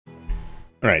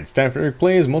Alright, it's time for Eric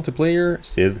Plays Multiplayer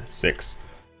Civ 6.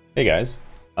 Hey guys.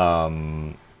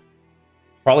 Probably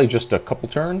just a couple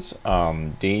turns.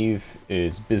 Dave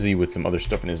is busy with some other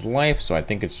stuff in his life, so I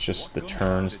think it's just the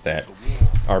turns that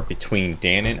are between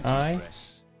Dan and I.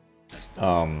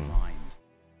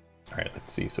 Alright,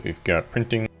 let's see. So we've got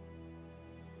printing.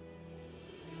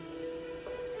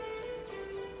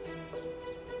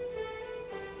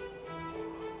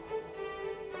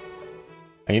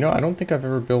 You know, I don't think I've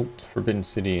ever built Forbidden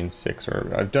City in 6,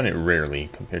 or I've done it rarely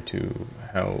compared to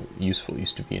how useful it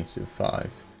used to be in Civ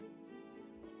 5.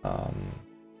 I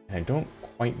don't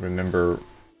quite remember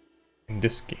in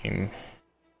this game.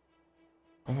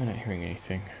 Why am I not hearing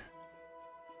anything?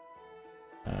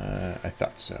 I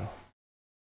thought so.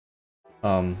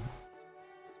 I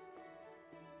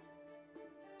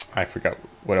forgot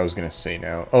what I was gonna say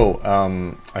now. Oh,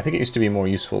 I think it used to be more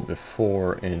useful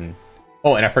before in...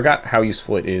 Oh, and I forgot how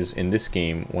useful it is in this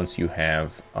game once you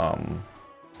have,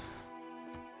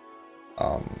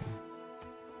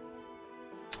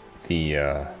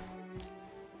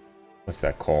 what's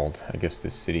that called? I guess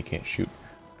this city can't shoot.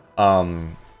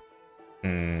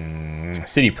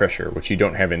 City pressure, which you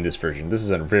don't have in this version. This is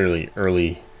a really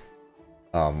early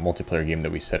multiplayer game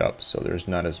that we set up, so there's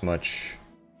not as much...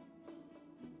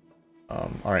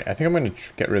 Alright, I think I'm going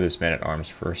to get rid of this man-at-arms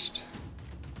first.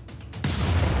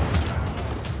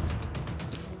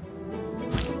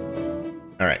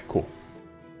 Alright, cool.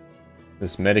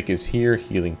 This medic is here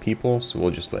healing people, so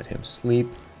we'll just let him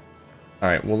sleep.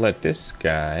 Alright, we'll let this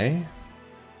guy...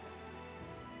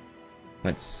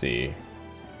 Let's see.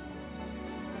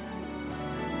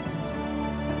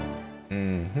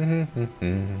 I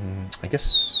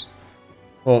guess...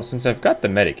 Well, since I've got the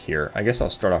medic here, I guess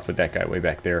I'll start off with that guy way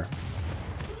back there.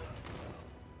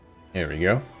 There we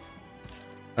go.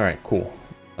 Alright, cool.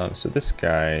 So this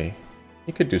guy...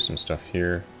 He could do some stuff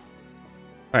here.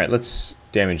 Alright, let's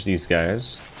damage these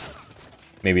guys.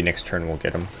 Maybe next turn we'll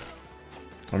get him.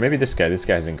 Or maybe this guy. This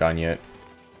guy hasn't gone yet.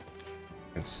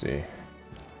 Let's see.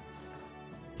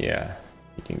 Yeah,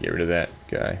 you can get rid of that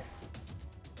guy.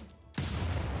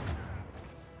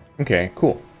 Okay,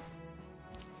 cool.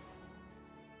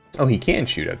 Oh, he can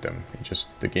shoot at them.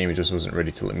 The game just wasn't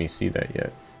ready to let me see that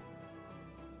yet.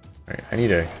 Alright, I need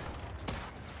to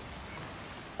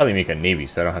probably make a navy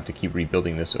so I don't have to keep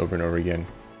rebuilding this over and over again.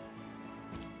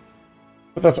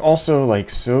 But that's also, like,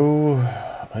 so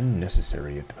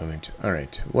unnecessary at the moment.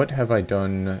 Alright, what have I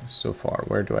done so far?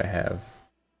 Where do I have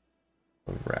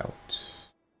a route?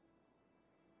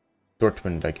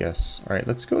 Dortmund, I guess. Alright,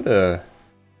 let's go to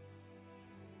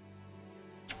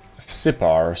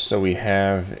Sipar, so we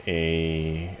have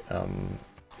a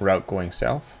route going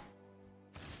south.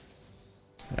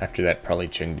 After that, probably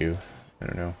Chengdu. I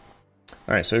don't know.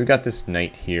 Alright, so we've got this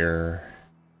knight here.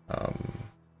 I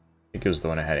think it was the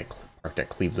one I had parked at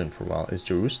Cleveland for a while. Is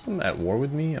Jerusalem at war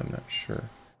with me? I'm not sure.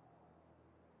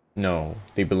 No,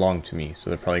 they belong to me, so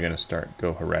they're probably going to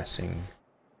go harassing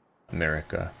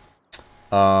America.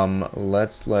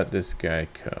 Let's let this guy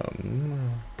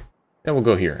come. Yeah, we'll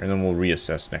go here, and then we'll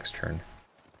reassess next turn.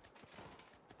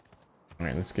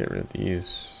 Alright, let's get rid of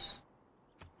these.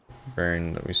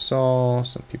 Baron that we saw.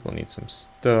 Some people need some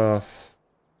stuff.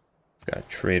 Got a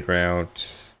trade route.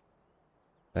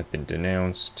 That's been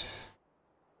denounced.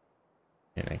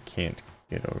 And I can't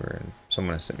get over, and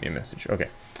someone has sent me a message. Okay.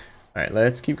 Alright,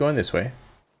 let's keep going this way.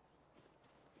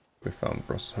 We found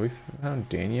Brussels. Have we found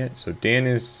Dan yet? So Dan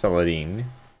is Saladin.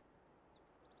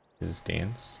 Is this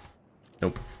Dan's?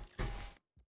 Nope.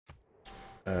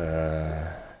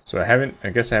 So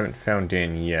I guess I haven't found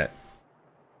Dan yet.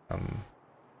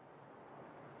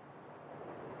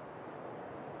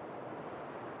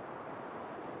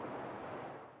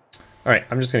 Alright,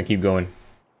 I'm just gonna keep going.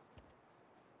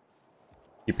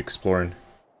 Keep exploring.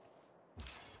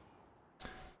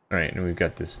 Alright, and we've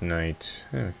got this knight.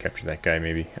 Capture that guy,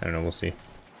 maybe. I don't know, we'll see.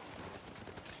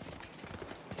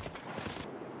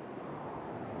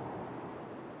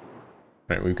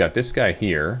 Alright, we've got this guy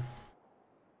here.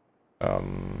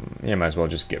 Yeah, might as well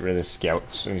just get rid of this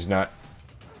scout so he's not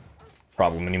a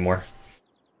problem anymore.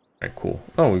 Alright, cool.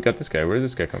 Oh, we've got this guy. Where did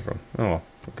this guy come from? Oh,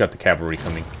 we've got the cavalry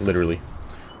coming, literally.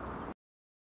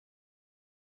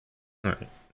 Alright,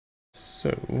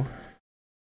 so...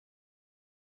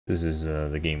 This is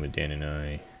the game with Dan and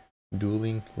I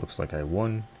dueling. Looks like I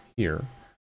won here.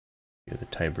 You're the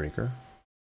tiebreaker.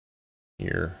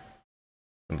 Here,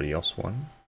 somebody else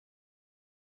won.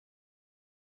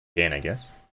 Dan, I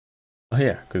guess. Oh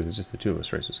yeah, because it's just the two of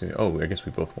us, right? So it's gonna, oh, I guess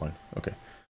we both won. Okay.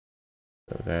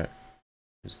 So that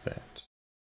is that.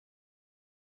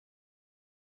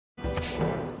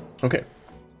 Okay.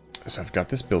 So I've got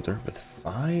this builder with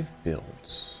 5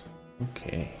 builds.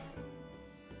 Okay.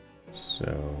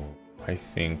 So I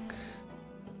think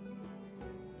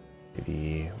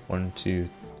maybe 1, 2,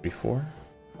 3, 4,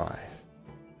 5. I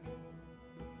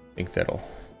think that'll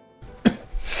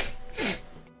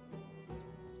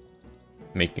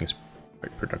make things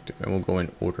quite productive. And we'll go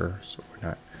in order so we're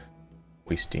not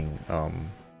wasting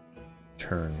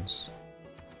turns.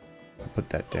 I'll put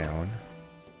that down.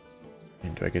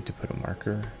 And do I get to put a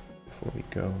marker before we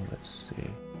go? Let's see.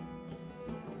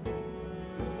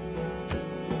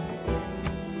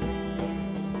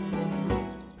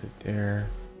 Put it there.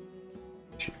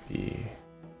 Should be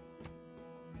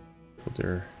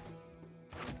builder.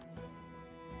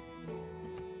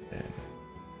 Then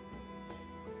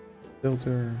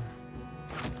builder.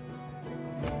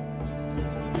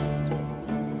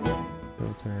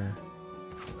 Builder.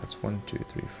 That's 1, 2,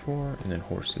 3, 4, and then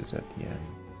horses at the end.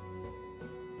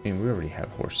 I mean, we already have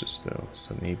horses though,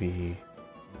 so maybe...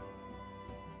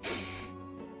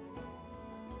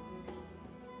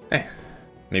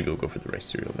 maybe we'll go for the rice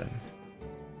cereal then.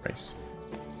 Rice.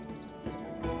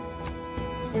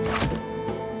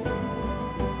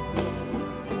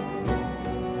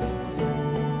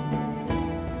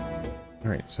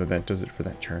 Alright, so that does it for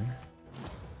that turn.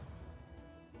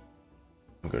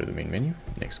 We'll go to the main menu,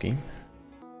 next game.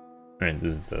 Alright,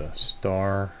 this is the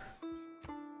Star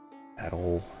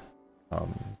Battle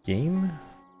game,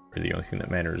 where the only thing that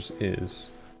matters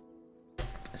is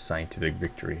scientific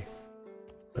victory.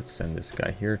 Let's send this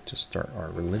guy here to start our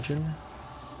religion,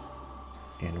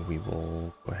 and we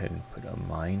will go ahead and put a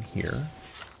mine here.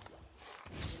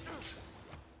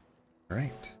 All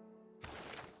right.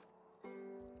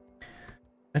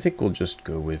 I think we'll just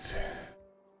go with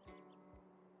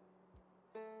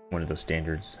one of those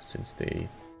standards since they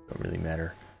don't really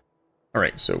matter.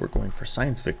 Alright, so we're going for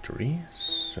science victory,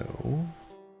 so...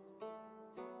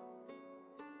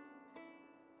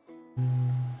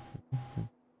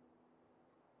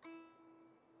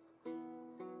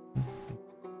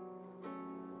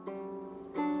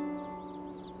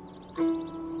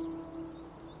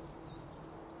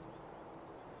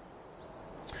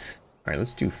 Alright,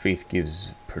 let's do faith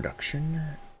gives production,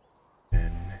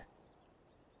 and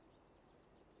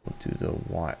we'll do the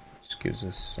watt, which gives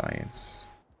us science.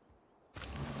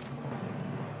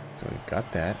 So we've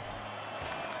got that.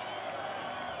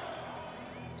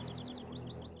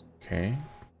 Okay.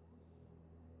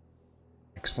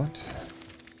 Excellent.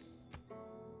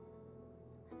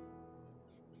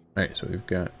 Alright, so we've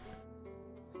got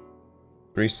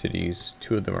 3 cities.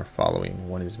 2 of them are following,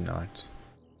 1 is not.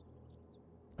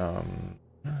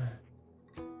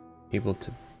 Able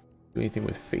to do anything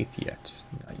with faith yet?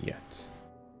 Not yet.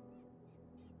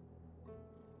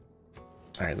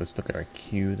 Alright, let's look at our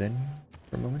queue then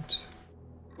for a moment.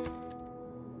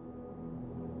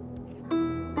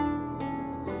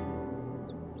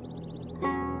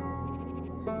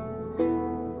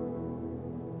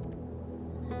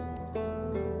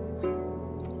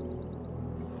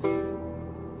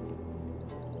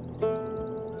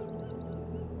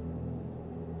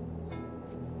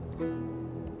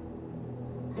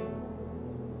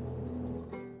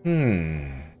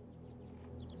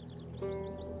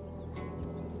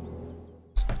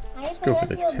 Let's go for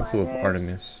the Temple of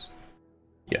Artemis.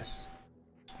 Yes.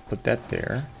 Put that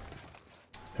there.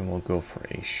 Then we'll go for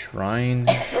a shrine.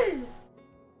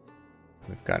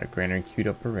 We've got a granary queued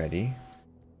up already.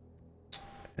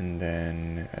 And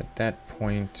then at that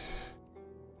point,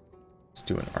 let's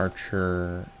do an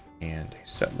archer and a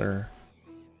settler.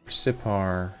 For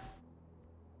Sipar.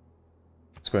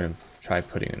 Let's go ahead and try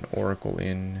putting an oracle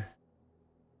in.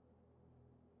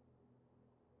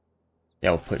 Yeah,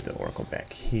 we'll put the oracle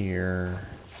back here.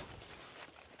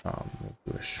 We'll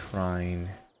do a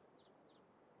shrine.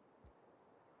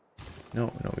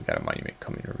 No, we got a monument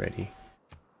coming already.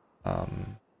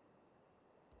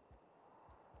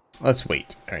 Let's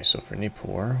wait. Alright, so for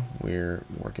Nippur, we're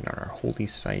working on our holy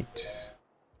site.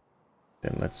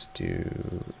 Then let's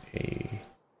do a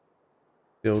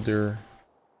builder.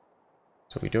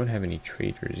 So we don't have any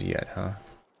traders yet, huh?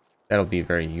 That'll be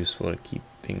very useful to keep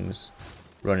things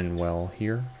running well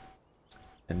here.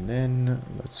 And then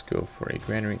let's go for a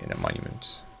granary and a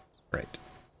monument. Right.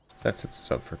 So that sets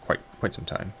us up for quite some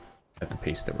time at the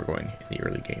pace that we're going in the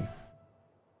early game.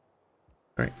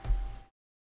 Alright.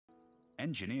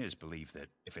 Engineers believe that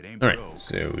if it ain't Alright, broke,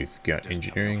 so we've got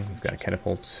engineering, we've got a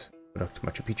catapult, put up to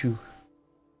Machu Picchu.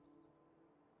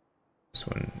 This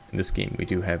one, in this game, we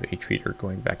do have a trader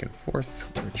going back and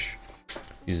forth, which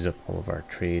uses up all of our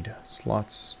trade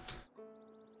slots.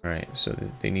 Alright, so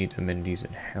they need amenities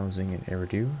and housing in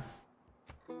Eridu.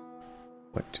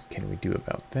 What can we do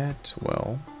about that?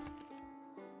 Well,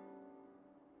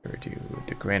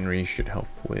 the granary should help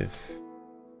with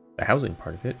the housing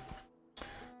part of it.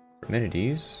 For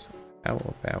amenities, how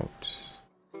about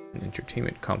an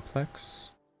entertainment complex?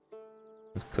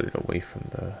 Let's put it away from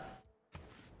the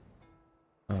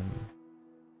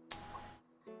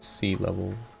sea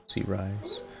level, sea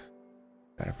rise.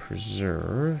 Gotta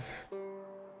preserve.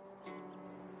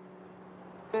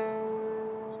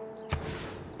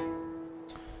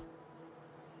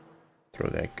 Throw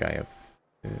that guy up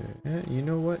there. You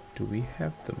know what? Do we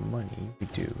have the money? We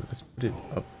do. Let's put it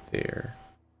up there.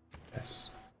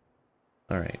 Yes.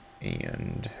 Alright,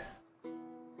 and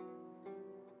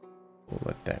we'll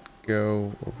let that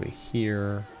go over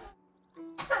here.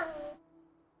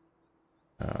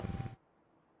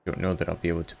 Don't know that I'll be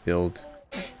able to build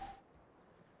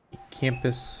a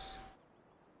campus.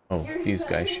 Oh, these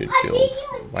guys should build.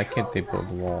 Why can't they build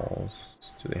walls?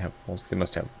 Do they have walls? They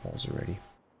must have walls already.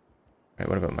 Alright,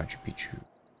 what about Machu Picchu?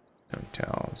 Stone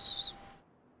tiles.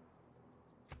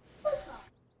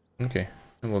 Okay,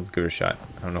 and we'll give it a shot.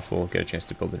 I don't know if we'll get a chance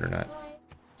to build it or not.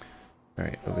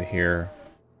 Alright, over here.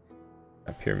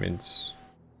 Got pyramids.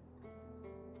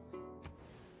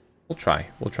 We'll try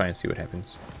and see what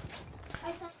happens.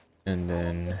 And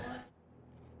then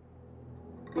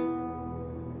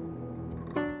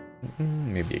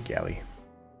maybe a galley.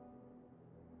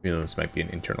 Even though this might be an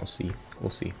internal sea.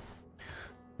 We'll see.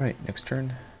 Alright, next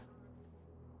turn.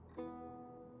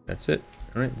 That's it.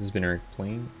 Alright, this has been Eric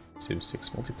playing Civ 6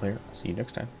 multiplayer. I'll see you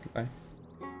next time. Goodbye.